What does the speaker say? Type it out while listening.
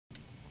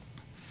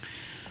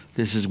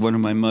This is one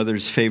of my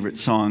mother's favorite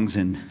songs,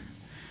 and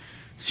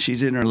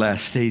she's in her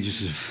last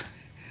stages of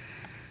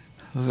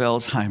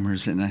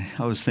Alzheimer's, and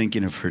I was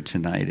thinking of her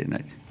tonight,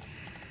 and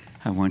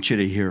I want you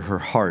to hear her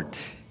heart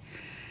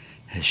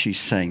as she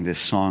sang this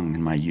song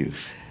in my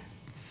youth.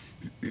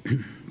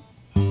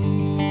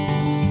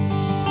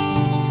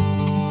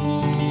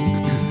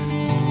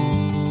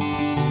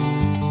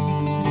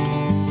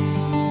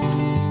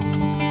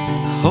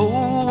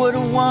 Oh, what a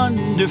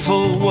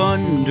wonderful,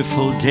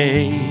 wonderful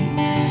day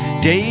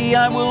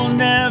I will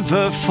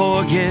never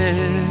forget.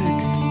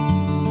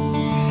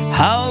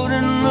 Out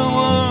in the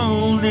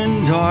world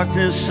in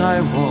darkness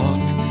I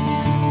walked,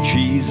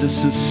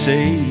 Jesus the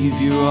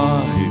Savior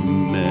I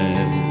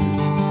met.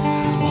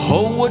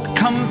 Oh, what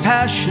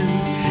compassion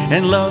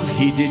and love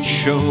he did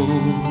show.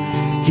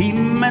 He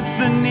met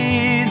the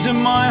needs of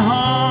my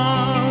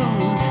heart.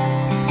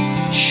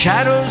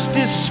 Shadows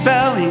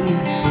dispelling,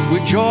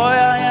 with joy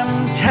I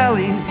am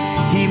telling,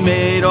 he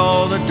made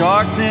all the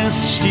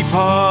darkness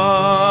depart.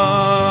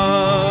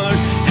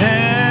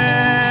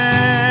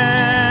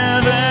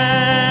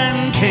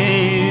 Heaven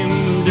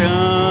came down,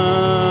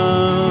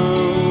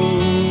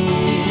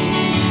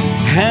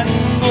 and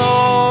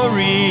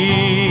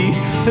glory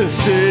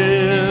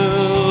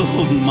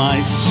filled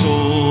my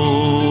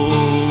soul.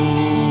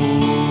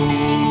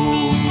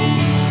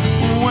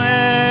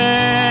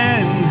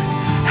 When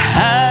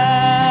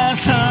at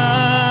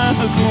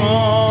the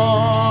cross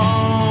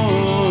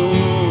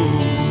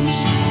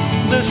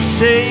the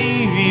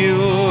Savior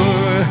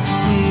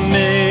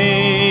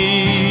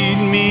made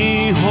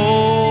me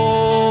whole.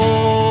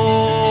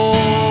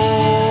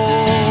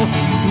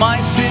 My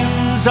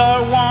sins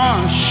are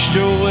washed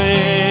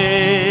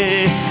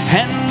away,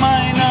 and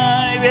mine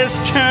eye is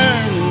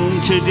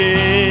turned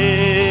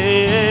today.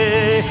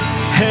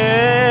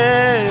 Heaven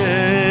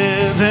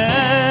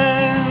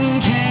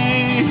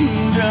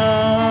came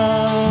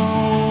down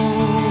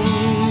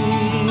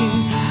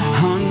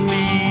on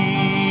me.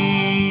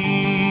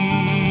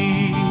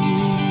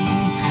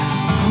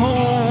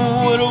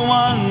 Oh, what a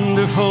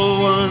wonderful,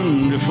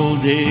 wonderful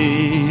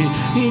day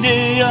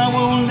I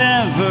will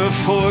never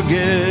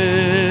forget.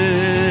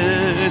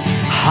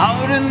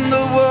 Out in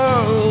the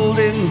world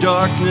in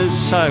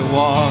darkness I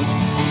walked,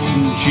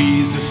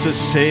 Jesus the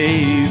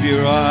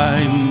Savior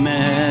I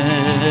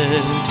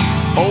met.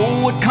 Oh,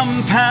 what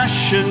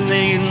compassion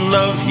and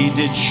love he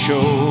did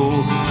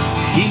show.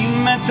 He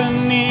met the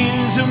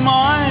needs of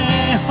my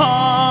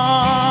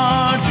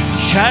heart.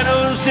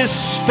 Shadows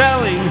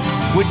dispelling,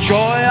 with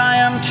joy I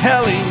am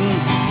telling,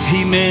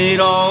 he made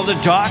all the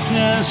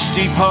darkness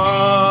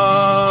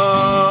depart.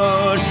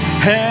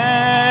 Heaven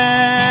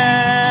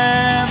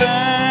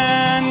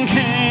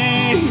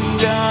came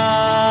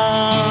down,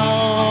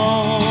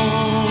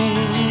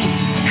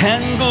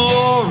 and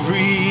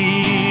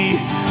glory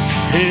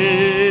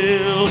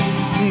filled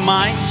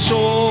my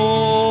soul.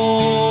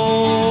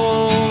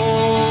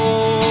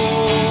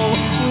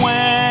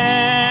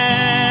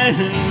 When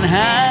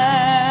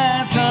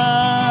at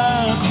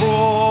the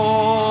cross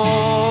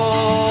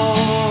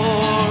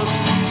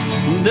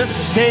the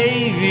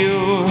Savior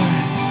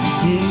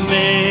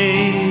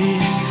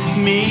made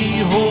me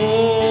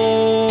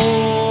whole.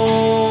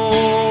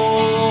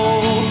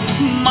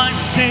 My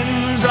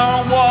sins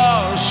are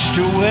washed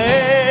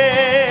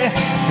away,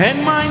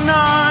 and mine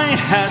eye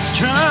has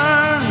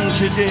turned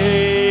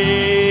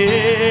today.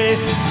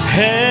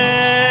 Heaven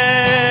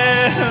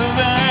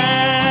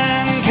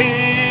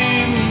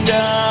came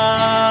down,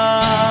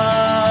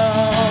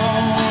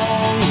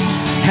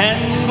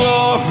 and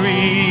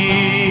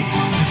glory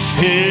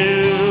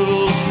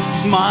filled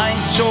my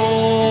soul.